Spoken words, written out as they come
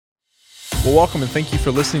Well, welcome and thank you for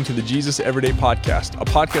listening to the Jesus Everyday Podcast, a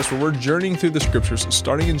podcast where we're journeying through the scriptures,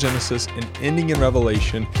 starting in Genesis and ending in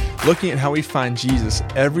Revelation, looking at how we find Jesus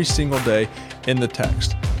every single day in the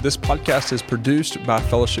text. This podcast is produced by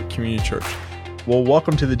Fellowship Community Church. Well,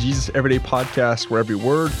 welcome to the Jesus Everyday Podcast, where every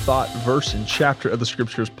word, thought, verse, and chapter of the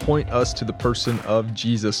scriptures point us to the person of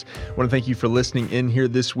Jesus. I want to thank you for listening in here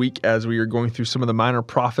this week as we are going through some of the minor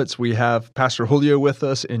prophets. We have Pastor Julio with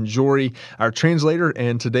us and Jory, our translator,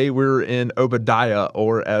 and today we're in Obadiah,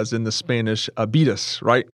 or as in the Spanish, Abidas,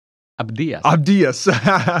 right? Abdias.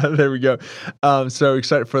 There we go. So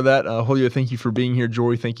excited for that. Julio, thank you for being here.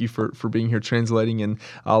 Jory, thank you for being here translating and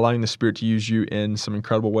allowing the Spirit to use you in some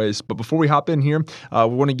incredible ways. But before we hop in here, we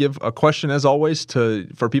want to give a question, as always,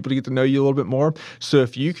 for people to get to know you a little bit more. So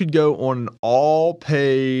if you could go on an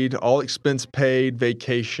all-paid, all-expense-paid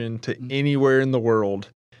vacation to anywhere in the world,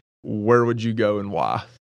 where would you go and why?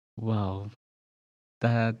 Wow.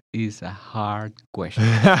 That is a hard question.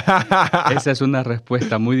 Esa es una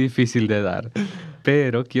respuesta muy difícil de dar,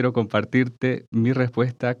 pero quiero compartirte mi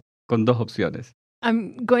respuesta con dos opciones.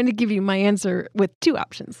 I'm going to give you my answer with two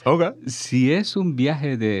options. Okay. Si es un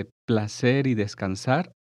viaje de placer y descansar,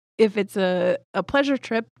 If it's a pleasure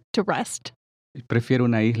trip to rest, prefiero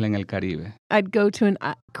una isla en el Caribe. I'd go to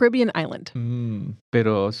a Caribbean island.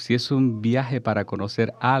 Pero si es un viaje para conocer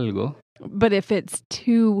algo, But if it's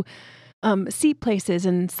to see places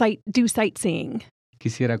and do sightseeing,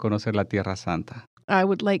 quisiera conocer la Tierra Santa. I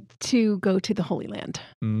would like to go to the Holy Land.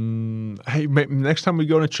 Hey, next time we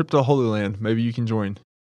go on a trip to the Holy Land, maybe you can join.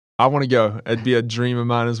 I want to go. It'd be a dream of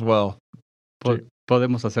mine as well.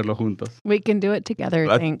 Podemos hacerlo juntos. We can do it together,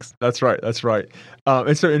 thanks. That's right. It's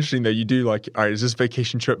so interesting that you do all right, is this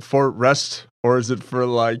vacation trip for rest or is it for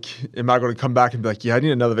am I going to come back and be like, yeah, I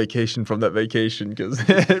need another vacation from that vacation because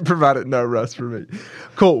it provided no rest for me.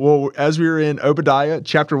 Cool. Well, as we were in Obadiah,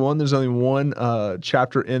 chapter 1, there's only one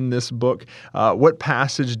chapter in this book. What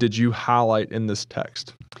passage did you highlight in this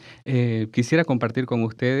text? Quisiera compartir con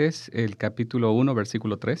ustedes el capítulo 1,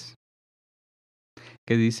 versículo 3.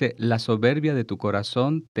 Que dice, la soberbia de tu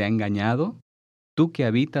corazón te ha engañado, tú que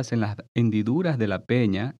habitas en las hendiduras de la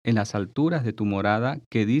peña, en las alturas de tu morada,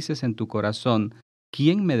 que dices en tu corazón,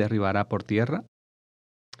 ¿quién me derribará por tierra?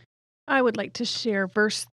 I would like to share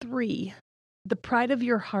verse 3. The pride of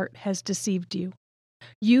your heart has deceived you.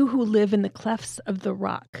 You who live in the clefts of the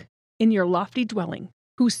rock, in your lofty dwelling,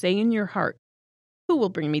 who say in your heart, who will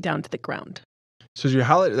bring me down to the ground? So as you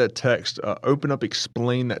highlighted that text,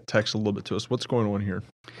 explain that text a little bit to us. What's going on here?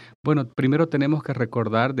 Bueno, primero tenemos que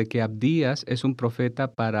recordar de que Abdías es un profeta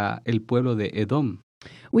para el pueblo de Edom.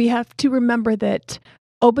 We have to remember that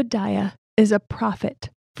Obadiah is a prophet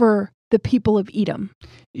for the people of Edom.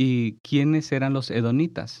 ¿Y quiénes eran los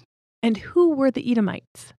edonitas? And who were the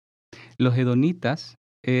Edomites? Los edonitas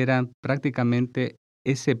eran prácticamente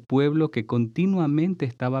ese pueblo que continuamente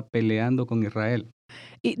estaba peleando con Israel.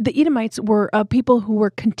 The Edomites were people who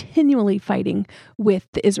were continually fighting with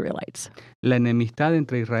the Israelites. La enemistad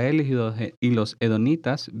entre Israel y los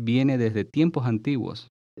edonitas viene desde tiempos antiguos.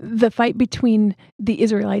 The fight between the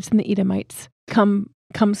Israelites and the Edomites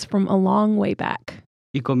comes from a long way back.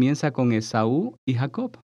 Y comienza con Esaú y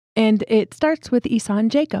Jacob. And it starts with Esau and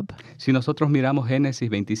Jacob. Si nosotros miramos Génesis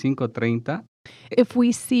 25:30, if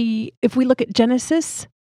we look at Genesis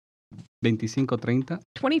 25:30,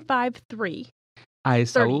 25:3, a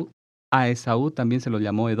Esaú también se lo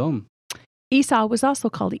llamó Edom. Esau was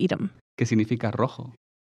also called Edom, que significa rojo.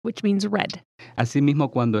 Which means red.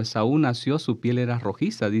 Asimismo, cuando Esaú nació, su piel era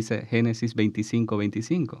rojiza, dice Génesis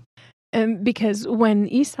 25:25. Because when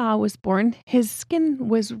Esau was born, his skin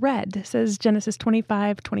was red, says Genesis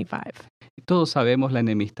 25:25. Todos sabemos la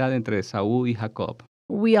enemistad entre Esaú y Jacob.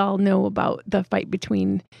 We all know about the fight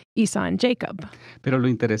between Esau and Jacob. Pero lo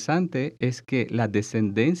interesante es que la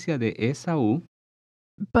descendencia de Esaú,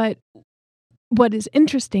 but what is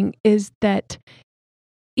interesting is that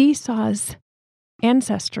Esau's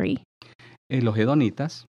ancestry, los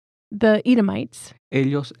edonitas, the Edomites,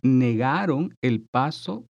 ellos negaron el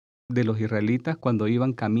paso de los israelitas cuando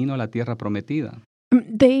iban camino a la tierra prometida.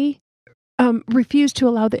 They refused to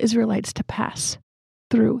allow the Israelites to pass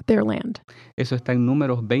through their land. Eso está en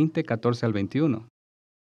Números 20:14 al 21.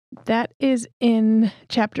 That is in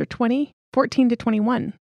chapter 20, 14 to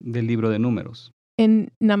 21. Del libro de Números.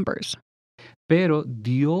 In Numbers. Pero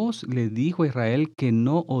Dios le dijo a Israel que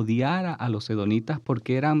no odiara a los edonitas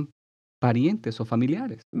porque eran parientes o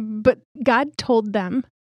familiares. But God told them,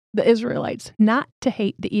 the Israelites, not to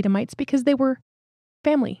hate the Edomites because they were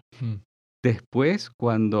family. Después,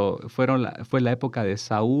 cuando fue la época de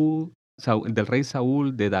del rey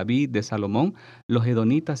Saúl, de David, de Salomón, los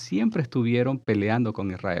edonitas siempre estuvieron peleando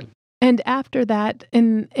con Israel. And after that,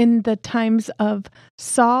 in the times of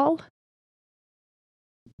Saul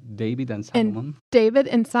David and Solomon. David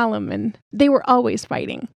and Solomon, they were always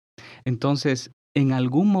fighting. Entonces, en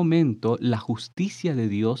algún momento, la justicia de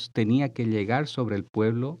Dios tenía que llegar sobre el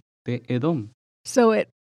pueblo de Edom. So at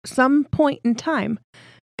some point in time,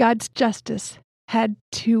 God's justice had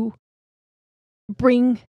to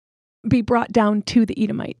be brought down to the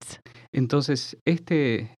Edomites. Entonces,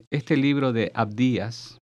 este libro de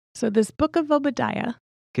Abdías, So this book of Obadiah,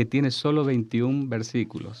 que tiene solo 21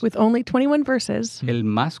 versículos, with only 21 verses, el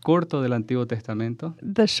más corto del Antiguo Testamento,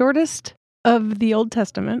 the shortest of the Old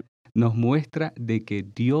Testament, nos muestra de que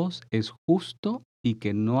Dios es justo y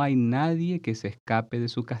que no hay nadie que se escape de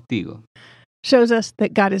su castigo. shows us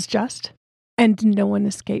that God is just and no one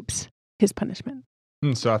escapes his punishment.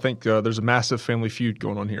 So I think there's a massive family feud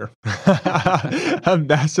going on here. A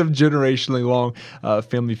massive generationally long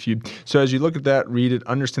family feud. So as you look at that, read it,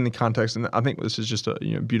 understand the context, and I think this is just a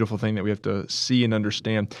beautiful thing that we have to see and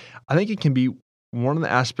understand. I think it can be one of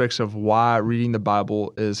the aspects of why reading the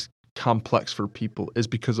Bible is complex for people is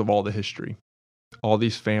because of all the history. All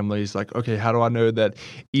these families, like, okay, how do I know that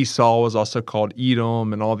Esau was also called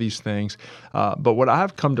Edom and all these things? But what I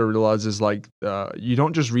have come to realize is like, you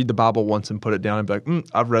don't just read the Bible once and put it down and be like,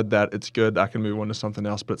 I've read that, it's good, I can move on to something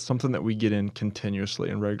else. But it's something that we get in continuously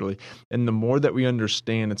and regularly. And the more that we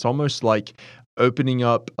understand, it's almost like opening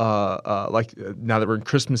up, like now that we're in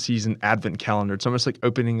Christmas season, Advent calendar. It's almost like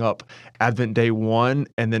opening up Advent Day 1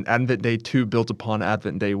 and then Advent Day 2 built upon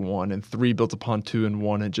Advent Day 1 and 3 built upon 2 and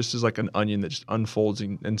 1. And just is like an onion that just unfolds.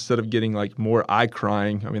 And instead of getting like more eye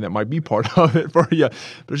crying, I mean, that might be part of it for you,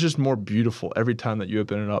 but it's just more beautiful every time that you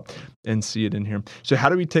open it up and see it in here. So how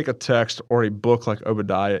do we take a text or a book like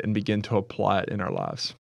Obadiah and begin to apply it in our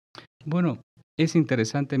lives? Bueno, es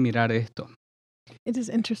interesante mirar esto. It is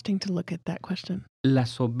interesting to look at that question. La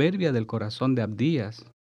soberbia del corazón de Abdías,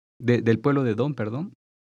 del pueblo de Edom, perdón.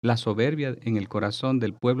 La soberbia en el corazón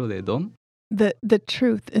del pueblo de Edom The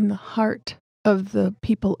truth in the heart of the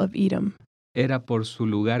people of Edom era por su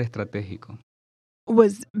lugar estratégico.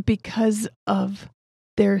 was because of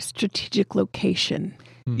their strategic location.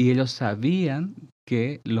 Y ellos sabían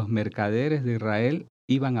que los mercaderes de Israel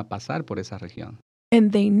iban a pasar por esa región.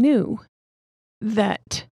 And they knew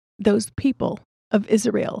that those people of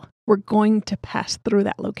Israel were going to pass through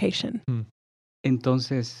that location.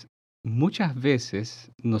 Entonces, muchas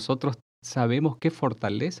veces nosotros sabemos qué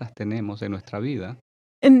fortalezas tenemos en nuestra vida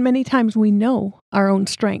And many times we know our own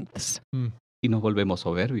strengths. y nos volvemos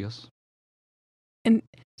soberbios, And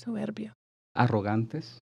soberbia.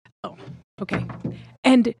 arrogantes. Oh, okay.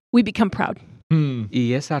 And we become proud.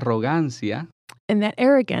 Y esa arrogancia And that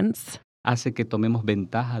arrogance hace que tomemos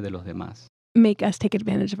ventaja de los demás, make us take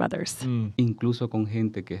advantage of others, incluso con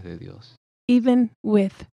gente que es de Dios. even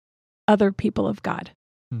with other people of God.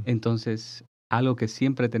 Entonces, algo que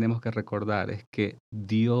siempre tenemos que recordar es que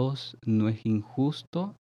Dios no es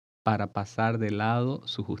injusto para pasar de lado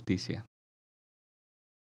su justicia.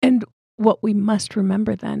 And what we must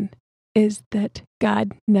remember then is that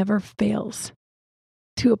God never fails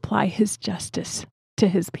to apply his justice to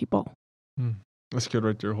his people. That's good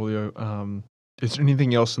right there, Julio. Is there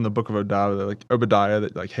anything else in the book of Obadiah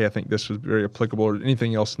that like, hey, I think this was very applicable, or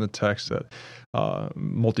anything else in the text that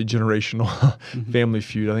multi-generational family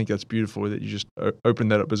feud? I think that's beautiful that you just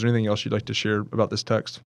opened that up. Is there anything else you'd like to share about this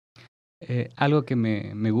text? Algo que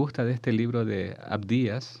me gusta de este libro de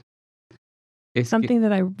Abdías es Something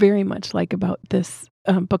that I very much like about this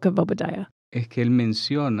book of Obadiah es que él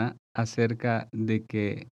menciona acerca de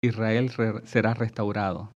que Israel será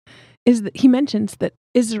restaurado. is that he mentions that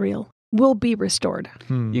Israel will be restored.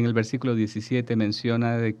 Y en el versículo 17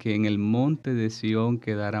 menciona de que en el monte de Sión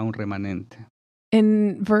quedará un remanente.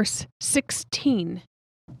 In verse 16,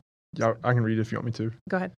 Yeah, I can read it if you want me to.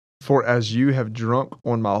 go ahead. For as you have drunk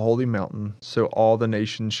on my holy mountain, so all the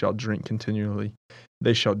nations shall drink continually.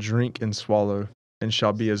 They shall drink and swallow, and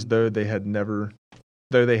shall be as though they had never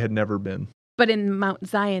been. But in Mount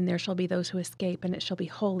Zion there shall be those who escape, and it shall be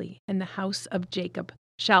holy, and the house of Jacob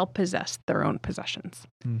shall possess their own possessions.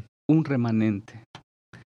 Un remanente,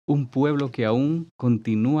 un pueblo que aún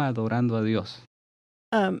continúa adorando a Dios.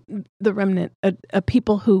 The remnant, a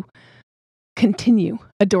people who continue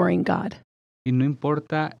adoring God. Y no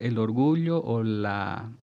importa el orgullo o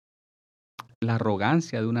la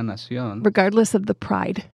arrogancia de una nación, Regardless of the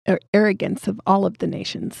pride or arrogance of all of the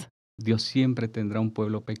nations, Dios siempre tendrá un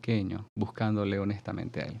pueblo pequeño buscándole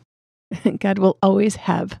honestamente a Él. God will always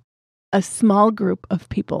have a small group of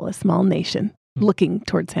people, a small nation, looking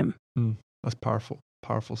towards him. That's powerful.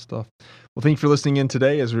 Powerful stuff. Well, thank you for listening in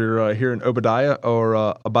today as we're here in Obadiah or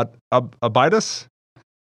Abidus.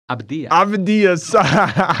 Obadiah. Obadiah.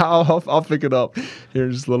 I'll pick it up here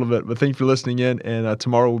in just a little bit. But thank you for listening in. And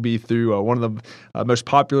tomorrow we'll be through one of the most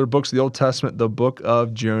popular books of the Old Testament, the book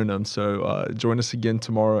of Jonah. So join us again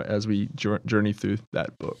tomorrow as we journey through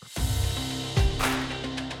that book.